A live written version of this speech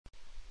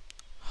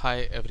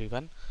Hi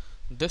everyone,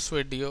 this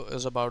video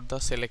is about the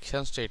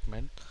selection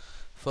statement.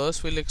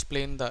 First we'll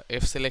explain the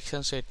if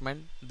selection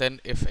statement, then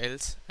if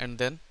else, and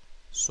then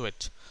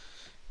switch.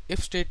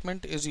 If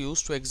statement is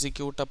used to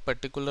execute a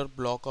particular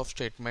block of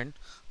statement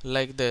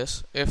like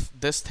this: if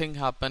this thing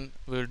happen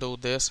we'll do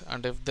this,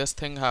 and if this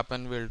thing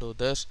happen we'll do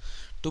this.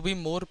 To be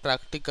more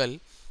practical,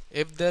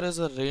 if there is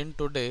a rain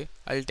today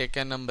I'll take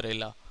an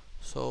umbrella.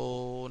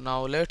 So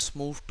now let's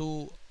move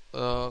to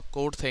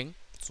code thing,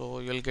 so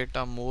you'll get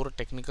a more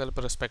technical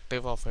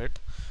perspective of it.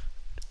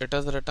 It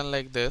is written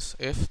like this: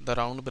 if the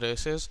round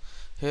braces,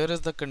 here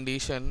is the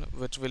condition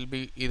which will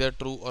be either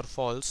true or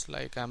false,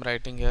 like I'm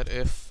writing here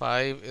if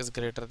 5 is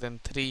greater than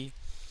 3,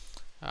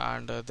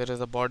 and there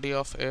is a body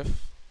of if.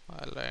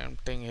 I'm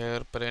writing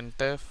here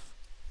printf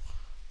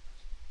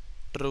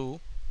true.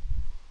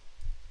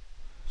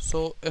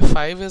 So if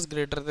 5 is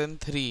greater than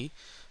 3,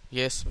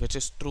 yes, which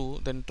is true,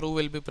 then true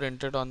will be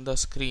printed on the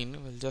screen.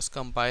 We'll just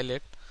compile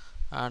it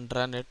and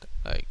run it.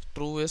 Like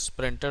true is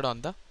printed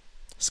on the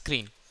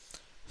screen.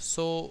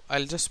 So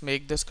I'll just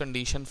make this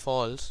condition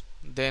false,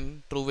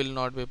 then true will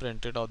not be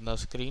printed on the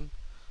screen,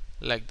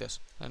 like this,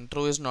 and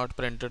true is not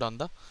printed on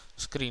the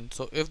screen.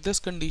 So if this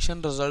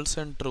condition results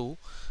in true,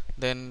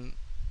 then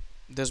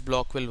this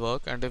block will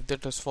work, and if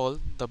it is false,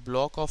 the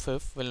block of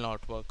if will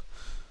not work.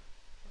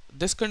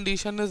 This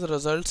condition is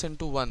results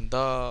into 1.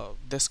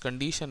 This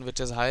condition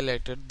which is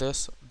highlighted,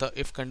 the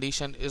if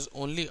condition is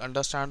only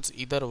understands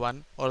either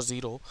 1 or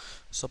 0.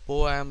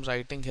 Suppose I am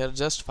writing here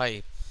just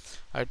 5.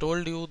 I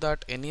told you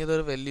that any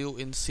other value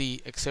in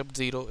C except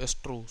 0 is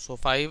true, so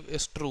 5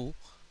 is true,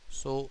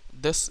 so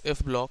this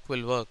if block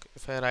will work.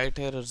 If I write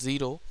here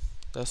 0,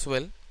 this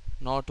will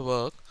not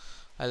work.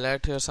 I'll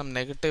write here some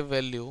negative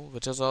value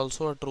which is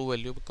also a true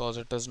value because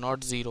it is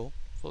not 0,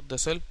 so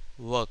this will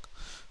work.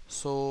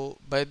 So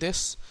by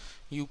this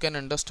you can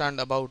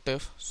understand about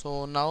if.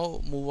 So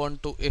now move on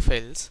to if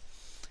else.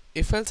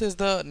 If else is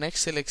the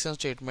next selection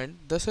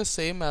statement. This is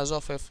same as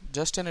of if,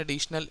 just an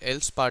additional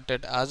else part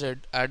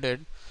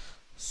added.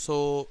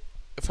 So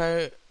if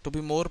I to be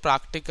more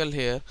practical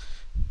here,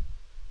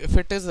 if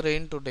it is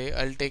rain today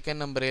I'll take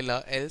an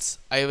umbrella, else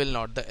I will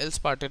not. The else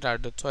part is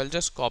added, so I'll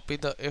just copy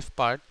the if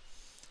part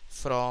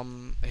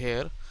from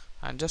here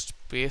and just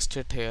paste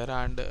it here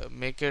and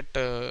make it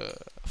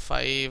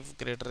 5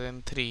 greater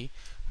than 3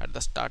 at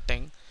the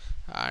starting,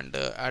 and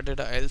added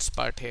a else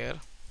part here.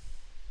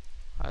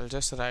 I'll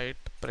just write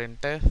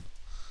printf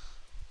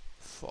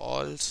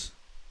false.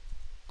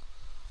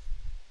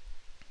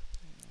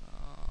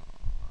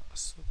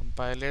 So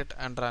compile it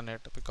and run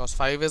it, because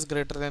 5 is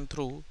greater than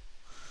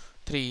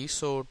 3,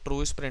 so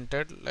true is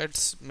printed.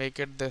 Let's make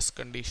it this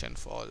condition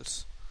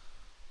false.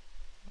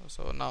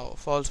 So now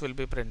false will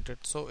be printed.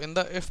 So in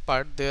the if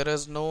part there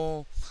is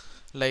no,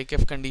 like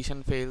if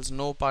condition fails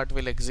no part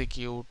will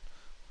execute,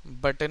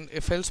 but in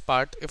if else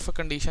part if a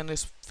condition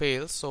is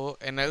fails, so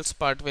an else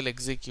part will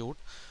execute,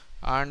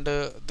 and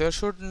there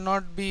should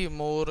not be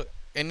more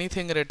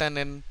anything written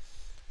in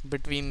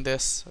between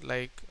this,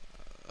 like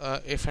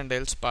if and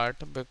else part,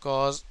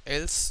 because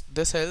else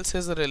this else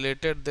is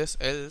related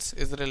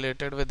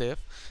with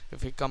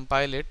if we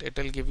compile it, it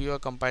will give you a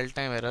compile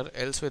time error,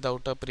 else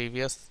without a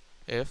previous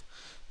if.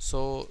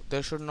 So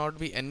there should not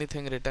be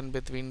anything written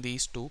between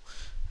these two.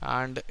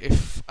 And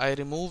if I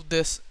remove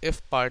this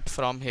if part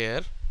from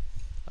here,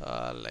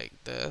 like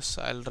this,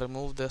 I'll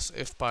remove this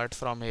if part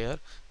from here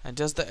and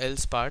just the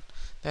else part,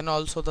 then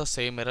also the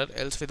same error,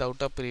 else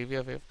without a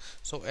previous if.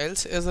 So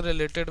else is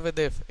related with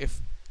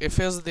if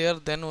is there,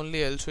 then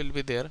only else will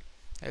be there,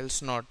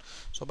 else not.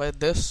 So by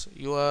this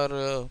you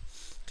are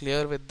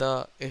clear with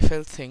the if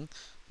else thing.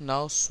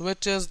 Now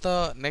switch is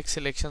the next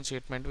selection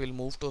statement. We'll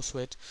move to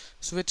switch.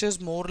 Switch is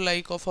more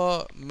like of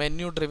a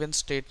menu driven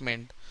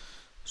statement.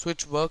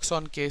 Switch works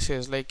on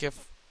cases like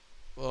if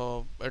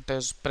it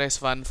is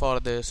press 1 for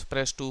this,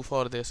 press 2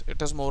 for this.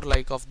 It is more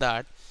like of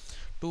that.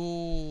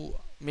 To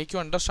make you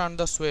understand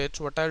the switch,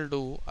 what I'll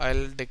do,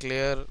 I'll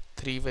declare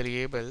 3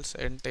 variables: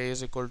 int a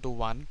is equal to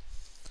 1,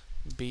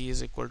 b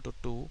is equal to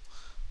 2,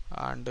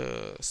 and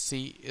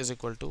c is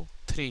equal to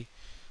 3.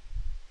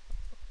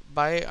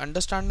 By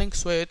understanding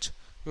switch,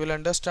 you will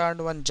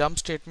understand one jump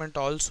statement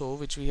also,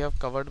 which we have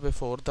covered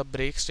before, the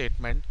break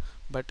statement,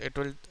 but it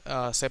will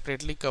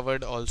separately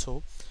covered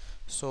also.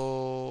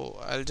 So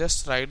I'll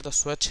just write the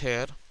switch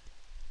here.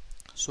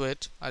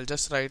 Switch, I'll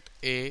just write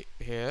a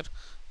here.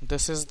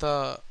 This is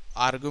the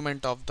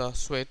argument of the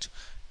switch.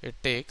 It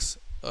takes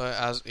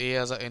as a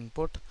as an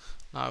input.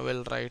 Now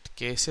we'll write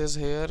cases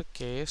here.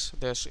 Case,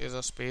 there is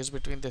a space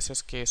between, this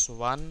is case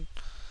 1,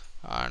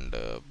 and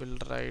we'll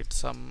write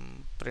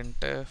some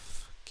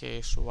printf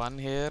case 1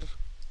 here,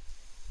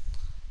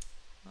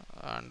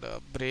 and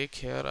break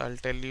here. I'll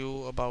tell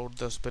you about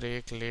this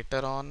break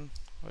later on.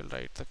 We'll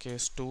write the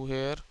case 2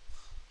 here.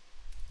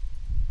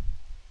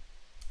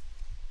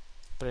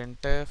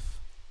 Printf,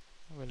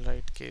 we'll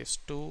write case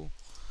 2.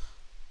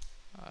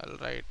 I'll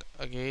write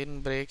again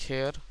break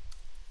here,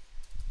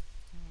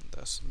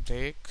 this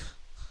break.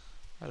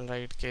 I'll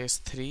write case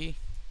 3,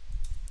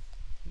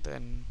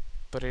 then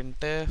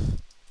printf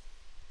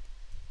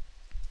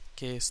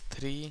case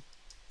 3,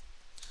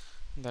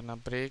 then a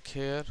break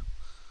here,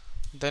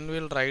 then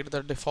we'll write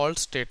the default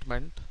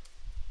statement.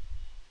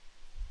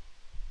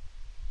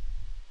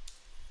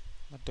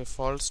 The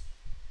default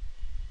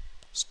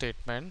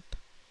statement,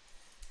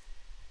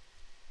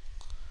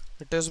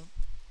 it is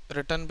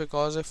written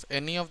because if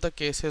any of the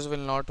cases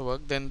will not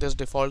work, then this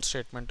default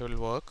statement will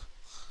work.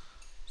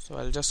 So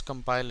I'll just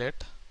compile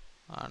it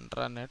and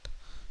run it.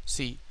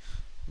 See,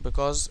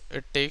 because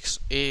it takes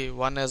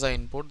a1 as an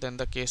input, then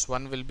the case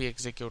 1 will be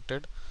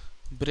executed.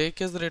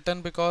 Break is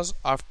written because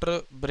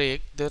after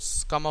break,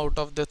 this come out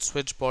of the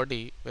switch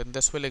body. When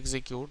this will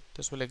execute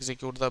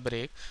the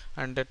break,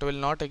 and it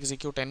will not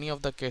execute any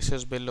of the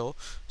cases below.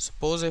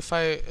 Suppose if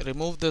I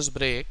remove this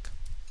break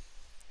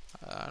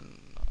and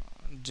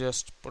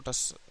just put a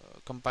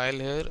compile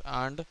here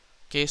and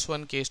case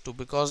 1 case 2,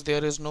 because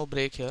there is no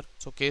break here,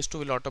 so case 2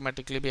 will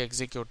automatically be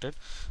executed.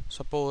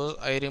 Suppose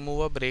I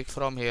remove a break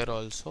from here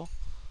also,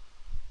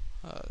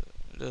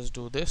 just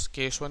do this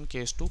case 1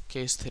 case 2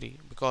 case 3,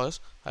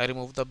 because I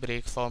remove the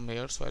break from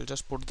here, so I'll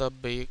just put the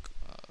break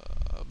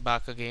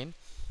back again.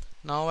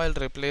 Now I'll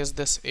replace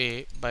this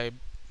A by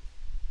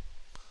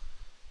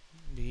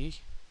B.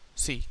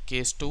 C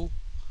case 2,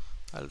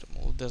 I'll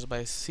remove this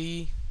by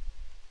C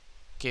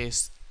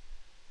case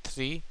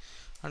 3,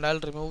 and I'll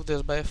remove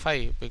this by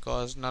 5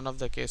 because none of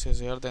the cases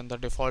here, then the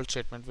default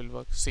statement will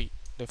work. C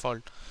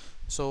default.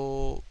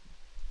 So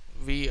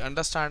we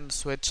understand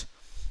switch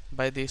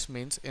by this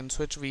means. In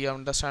switch we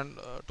understand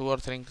two or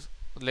three things.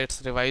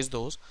 Let's revise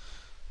those.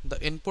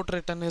 The input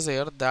written is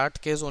here, that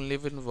case only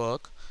will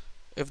work.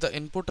 If the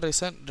input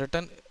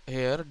written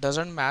here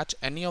doesn't match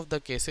any of the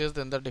cases,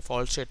 then the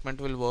default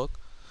statement will work.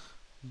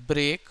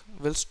 Break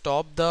will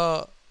stop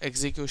the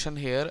execution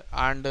here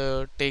and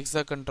takes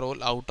the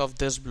control out of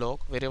this block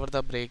wherever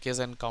the break is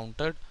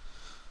encountered.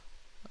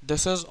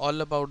 This is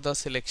all about the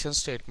selection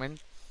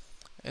statement.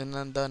 In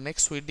the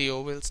next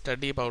video we'll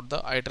study about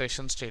the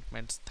iteration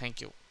statements.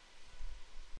 Thank you.